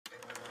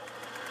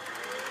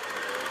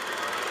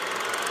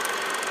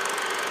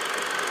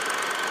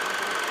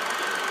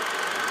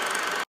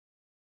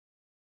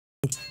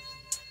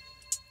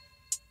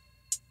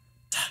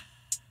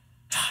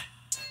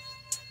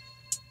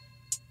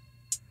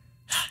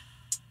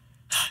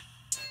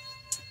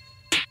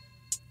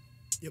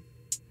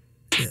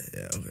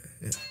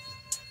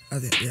I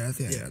think I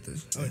got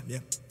this. Oh, yeah.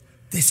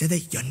 They say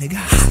that young nigga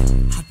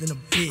hot. Hot than a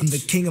bitch. I'm the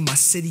king of my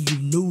city, you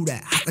knew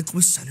that. Hot like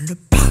what's under the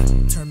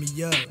pot. Turn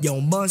me up. Yo,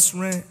 months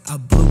rent, I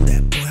blew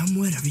that. Boy, I'm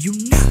whatever you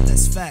know.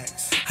 That's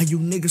facts. How you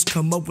niggas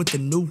come up with a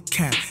new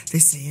cap? They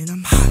saying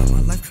I'm hot.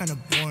 My life kinda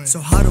boring. So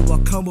how do I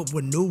come up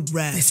with new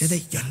raps? They say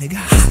that young nigga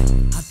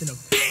hot. Hot than a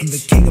bitch. I'm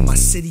the king of my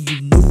city,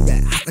 you knew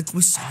that. Hot like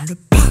what's under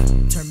the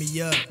pot. Turn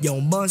me up. Yo,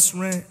 months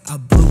rent, I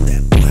blew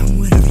that. Boy, I'm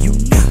whatever you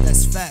know.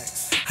 That's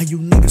facts. How you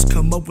niggas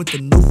come up with a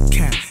new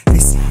cap? They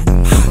saying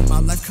I'm hot. My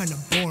life kinda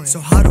boring. So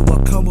how do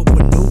I come up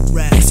with new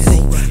raps?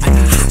 I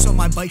do tricks on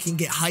my bike and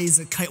get high as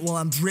a kite while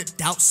I'm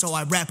dripped out, so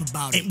I rap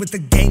about it. Ain't with the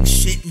gang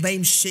shit,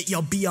 lame shit,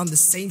 y'all be on the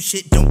same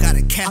shit, don't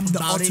gotta cap I'm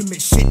about the ultimate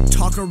it. Shit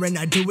talker and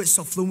I do it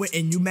so fluent,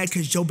 and you mad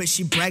cause yo bitch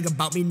she brag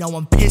about me. Now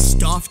I'm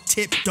pissed off,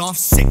 tipped off,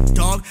 sick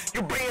dog.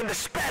 You bringing the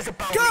spaz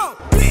about Go,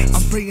 me. bitch.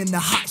 I'm bringing the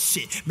hot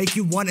shit, make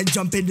you wanna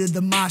jump into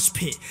the mosh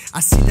pit. I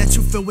see that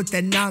you fill with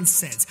that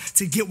nonsense.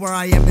 To get where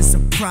I am is a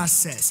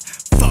process.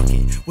 Fuck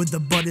it, with the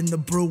butt and the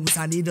bruise,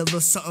 I need a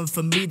little something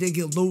for me to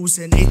get loose.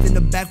 And eighth in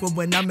the backward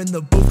when I'm in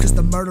the booth, cause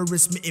the murder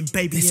is smitten,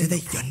 baby. They say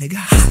that young nigga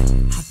hot.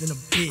 Hot than a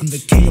bitch. I'm the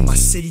king of my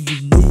city,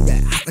 you knew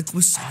that. Hot like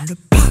what's under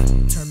the pot.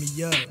 Turn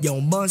me up. Yo,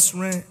 months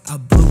rent, I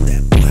blew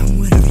that. Boy, I'm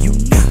whatever you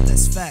know.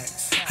 That's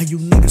facts. How you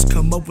niggas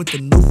come up with a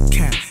new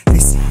cap? They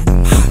saying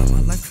I'm hot.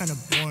 My life kinda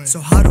boring. So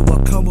how do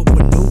I come up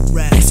with new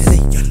raps? They say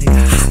that young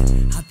nigga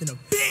hot. Hot than a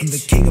bitch. I'm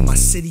the king of my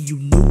city, you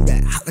knew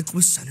that. Hot like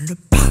what's under the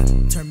pot.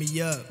 Turn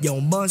me up. Yo,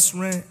 months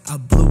rent, I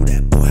blew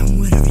that. Boy, I'm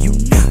whatever you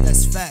know.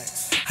 That's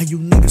facts. How you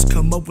niggas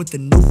come up with a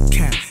new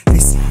cap? They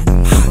saying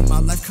I'm hot. My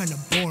life kinda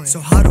boring. So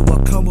how do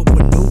I come up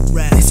with new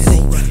raps? They say that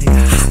young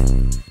nigga hot.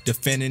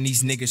 Defending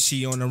these niggas,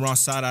 she on the wrong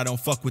side, I don't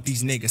fuck with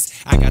these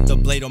niggas. I got the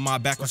blade on my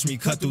back, watch me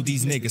cut through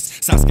these niggas.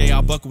 Sasuke,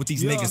 I'll buckle with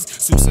these niggas.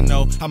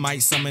 Susanoo, I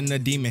might summon a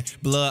demon.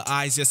 Blood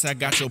eyes, yes, I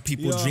got your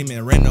people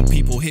dreaming. Random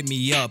people hit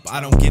me up,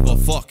 I don't give a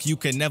fuck, you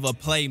can never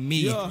play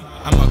me.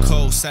 I'm a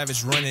cold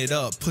savage, run it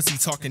up. Pussy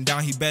talking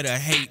down, he better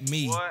hate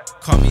me.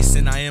 Call me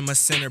sin, I am a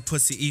sinner.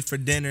 Pussy eat for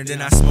dinner,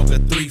 then I smoke a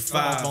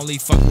 3-5. Only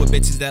fuck with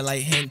bitches that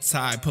like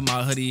hentai. Put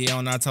my hoodie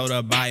on, I told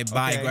her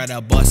bye-bye. Grab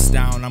a bust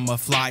down, I'm a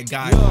fly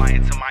guy.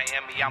 Flying to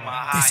Miami, I'm a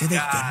high They say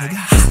that guy. young nigga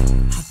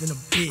hot. Hot than a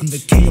bitch. I'm the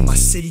king of my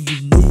city,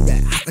 you knew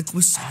that. Hot like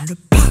what's under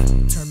the pot.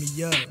 Turn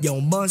me up.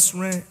 Yo, months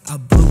rent, I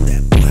blew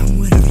that. Boy, I'm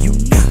whatever you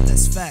know.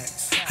 That's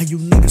facts. How you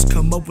niggas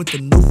come up with a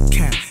new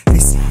cap? They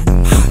saying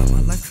I'm hot.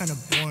 My life kinda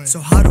boring. So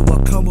how do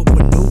I come up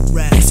with new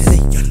raps? They say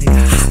that young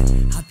nigga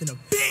hot. Hot than a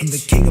bitch. I'm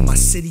the king of my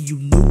city, you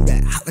knew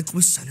that. Hot like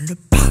what's under the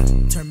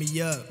pot. Turn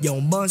me up. Yo,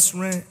 months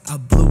rent, I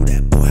blew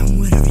that. Boy, I'm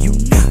whatever you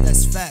know.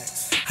 That's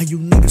facts. How you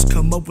niggas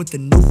come up with a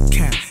new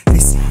cap? They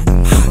saying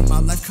I'm hot. My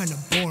life kinda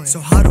boring. So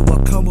how do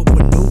I come up with